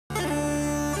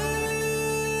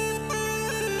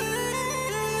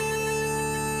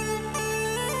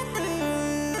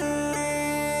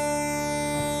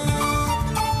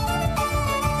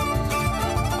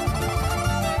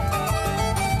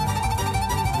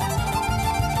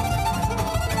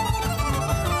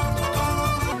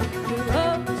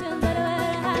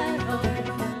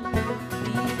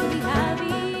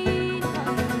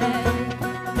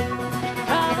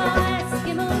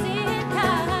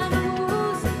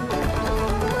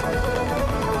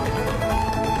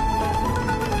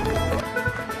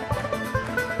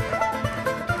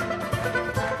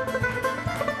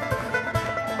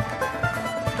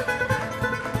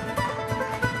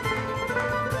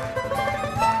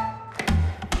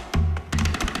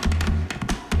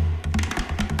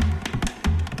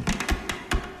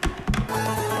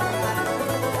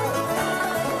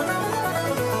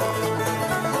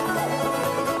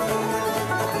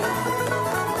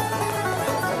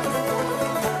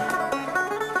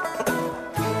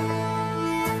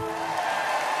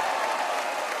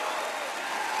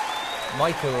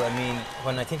Michael, I mean,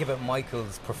 when I think about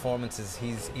Michael's performances,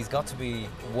 he's got to be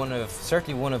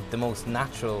certainly one of the most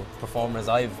natural performers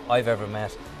I've ever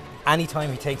met.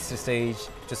 Anytime he takes the stage,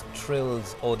 just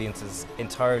thrills audiences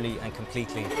entirely and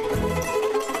completely.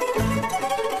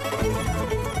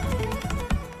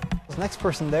 The next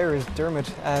person there is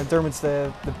Dermot. Dermot's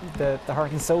the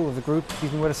heart and soul of the group. He's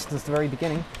been with us since the very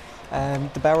beginning.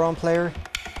 The bodhrán player.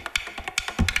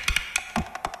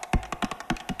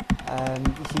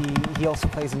 He also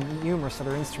plays numerous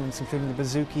other instruments, including the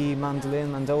bouzouki,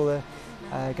 mandolin, mandola,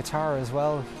 guitar as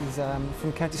well. He's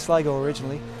from County Sligo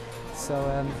originally,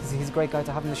 so he's a great guy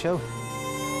to have in the show.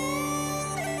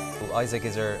 Isaac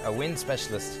is a wind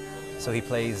specialist, so he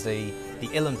plays the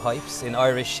uilleann pipes. In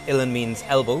Irish, uilleann means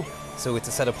elbow, so it's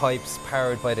a set of pipes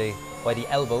powered by the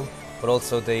elbow, but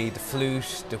also the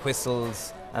flute, the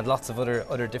whistles, and lots of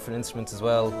other different instruments as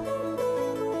well.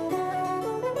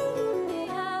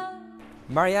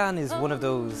 Marianne is one of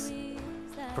those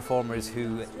performers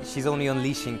who she's only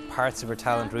unleashing parts of her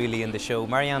talent really in the show.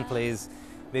 Marianne plays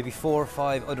maybe 4 or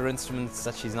 5 other instruments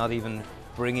that she's not even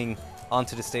bringing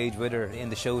onto the stage with her in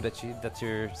the show that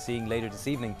you're seeing later this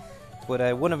evening.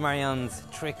 But one of Marianne's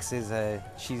tricks is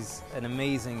she's an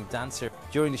amazing dancer.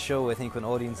 During the show, I think when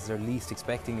audiences are least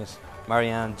expecting it,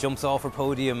 Marianne jumps off her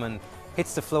podium and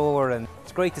hits the floor, and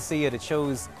it's great to see it. It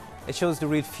shows the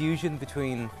real fusion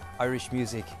between Irish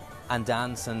music and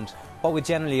dance, and what would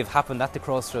generally have happened at the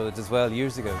Crossroads as well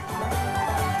years ago.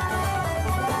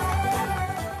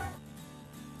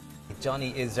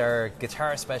 Johnny is our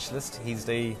guitar specialist. He's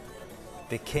the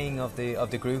king of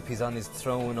the group. He's on his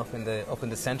throne up in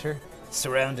the centre,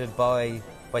 surrounded by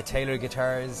Taylor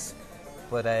guitars.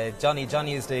 But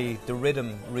Johnny is the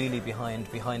rhythm really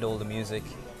behind all the music.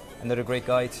 Another great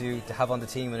guy to have on the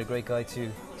team, and a great guy to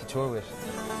tour with.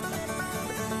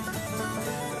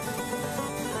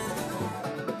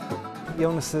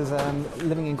 Jonas is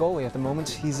living in Galway at the moment.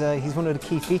 He's one of the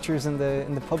key features in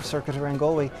the pub circuit around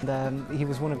Galway. And, he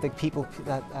was one of the people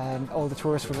that all the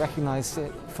tourists would recognise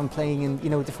from playing in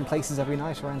different places every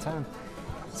night around town.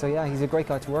 So yeah, he's a great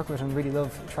guy to work with, and really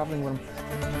love travelling with him.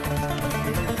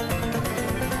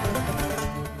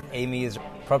 Amy is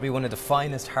probably one of the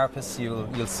finest harpists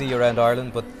you'll see around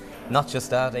Ireland, but not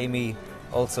just that. Amy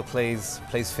also plays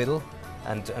fiddle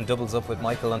and doubles up with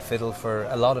Michael on fiddle for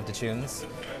a lot of the tunes,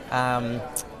 and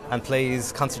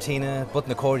plays concertina, button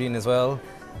accordion as well,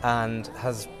 and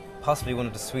has possibly one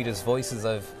of the sweetest voices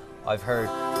I've heard.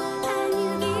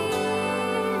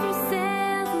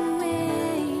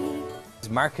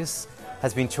 Marcus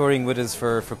has been touring with us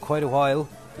for quite a while,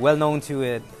 well known to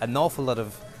an awful lot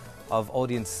of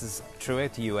audiences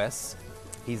throughout the US.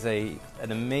 He's an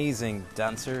amazing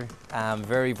dancer,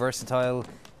 very versatile,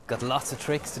 got lots of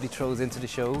tricks that he throws into the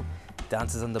show,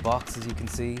 dances on the box as you can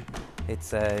see.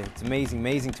 It's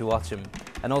amazing to watch him.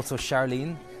 And also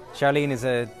Charlene. Charlene is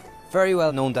a very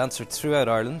well known dancer throughout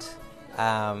Ireland,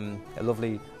 a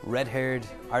lovely red-haired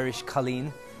Irish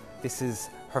colleen. This is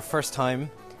her first time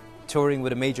touring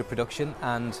with a major production,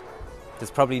 and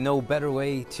there's probably no better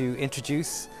way to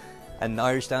introduce an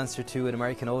Irish dancer to an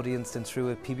American audience than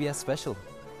through a PBS special.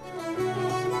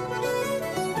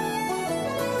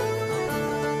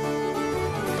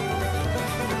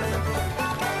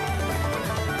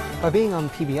 By being on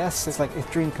PBS, it's like a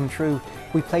dream come true.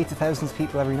 We play to thousands of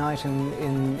people every night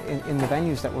in the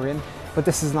venues that we're in, but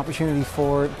this is an opportunity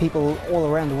for people all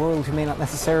around the world who may not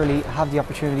necessarily have the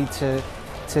opportunity to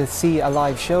see a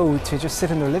live show, to just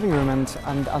sit in their living room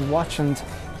and watch and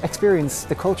experience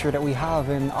the culture that we have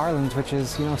in Ireland, which is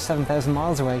 7,000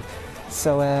 miles away.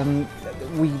 So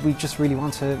we just really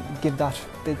want to give that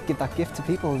gift to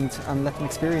people and let them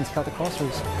experience Celtic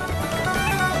Crossroads.